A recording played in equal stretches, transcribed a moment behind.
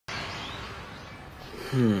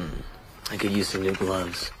I could use some new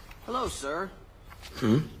gloves. Hello, sir.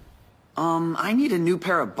 I need a new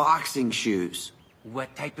pair of boxing shoes.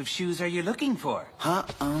 What type of shoes are you looking for? Huh?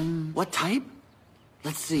 What type?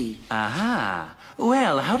 Let's see. Aha.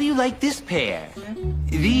 Well, how do you like this pair?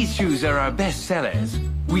 These shoes are our best sellers.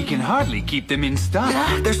 We can hardly keep them in stock.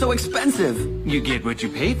 Ah, they're so expensive. You get what you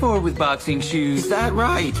pay for with boxing shoes. Is that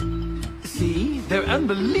right? See? They're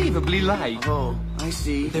unbelievably light. Oh, I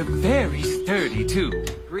see. They're very sturdy, too.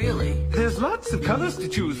 Really? There's lots of colors to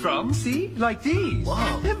choose from, see? Like these.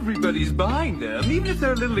 Wow. Everybody's buying them. Even if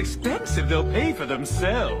they're a little expensive, they'll pay for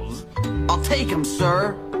themselves. I'll take them,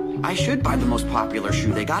 sir. I should buy the most popular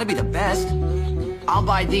shoe. They gotta be the best. I'll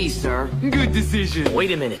buy these, sir. Good decision.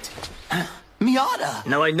 Wait a minute. Miyata!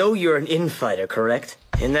 Now, I know you're an infighter, correct?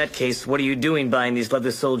 In that case, what are you doing buying these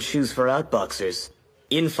leather-soled shoes for outboxers?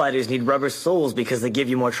 Infighters need rubber soles because they give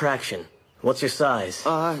you more traction. What's your size?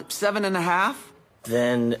 7.5?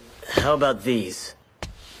 Then, how about these?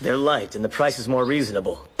 They're light, and the price is more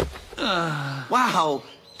reasonable. Wow!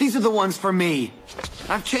 These are the ones for me.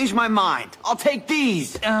 I've changed my mind. I'll take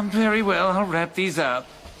these. Very well. I'll wrap these up.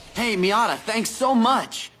 Hey, Miyata, thanks so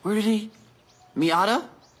much. Where did he... Miyata?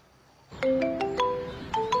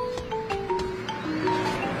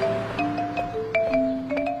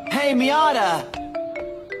 Hey, Miyata!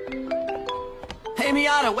 Hey,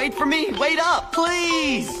 Miyata, wait for me! Wait up,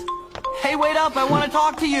 please! Hey, wait up, I want to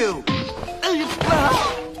talk to you!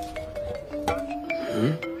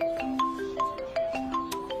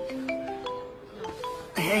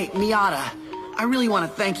 Hey, Miyata, I really want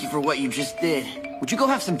to thank you for what you just did. Would you go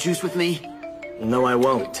have some juice with me? No, I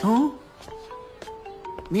won't. Huh?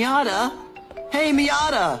 Miyata? Hey,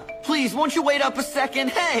 Miyata! Please, won't you wait up a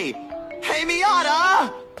second? Hey! Hey,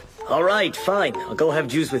 Miyata! All right, fine. I'll go have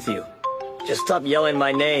juice with you. Just stop yelling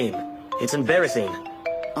my name. It's embarrassing.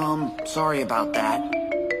 Sorry about that.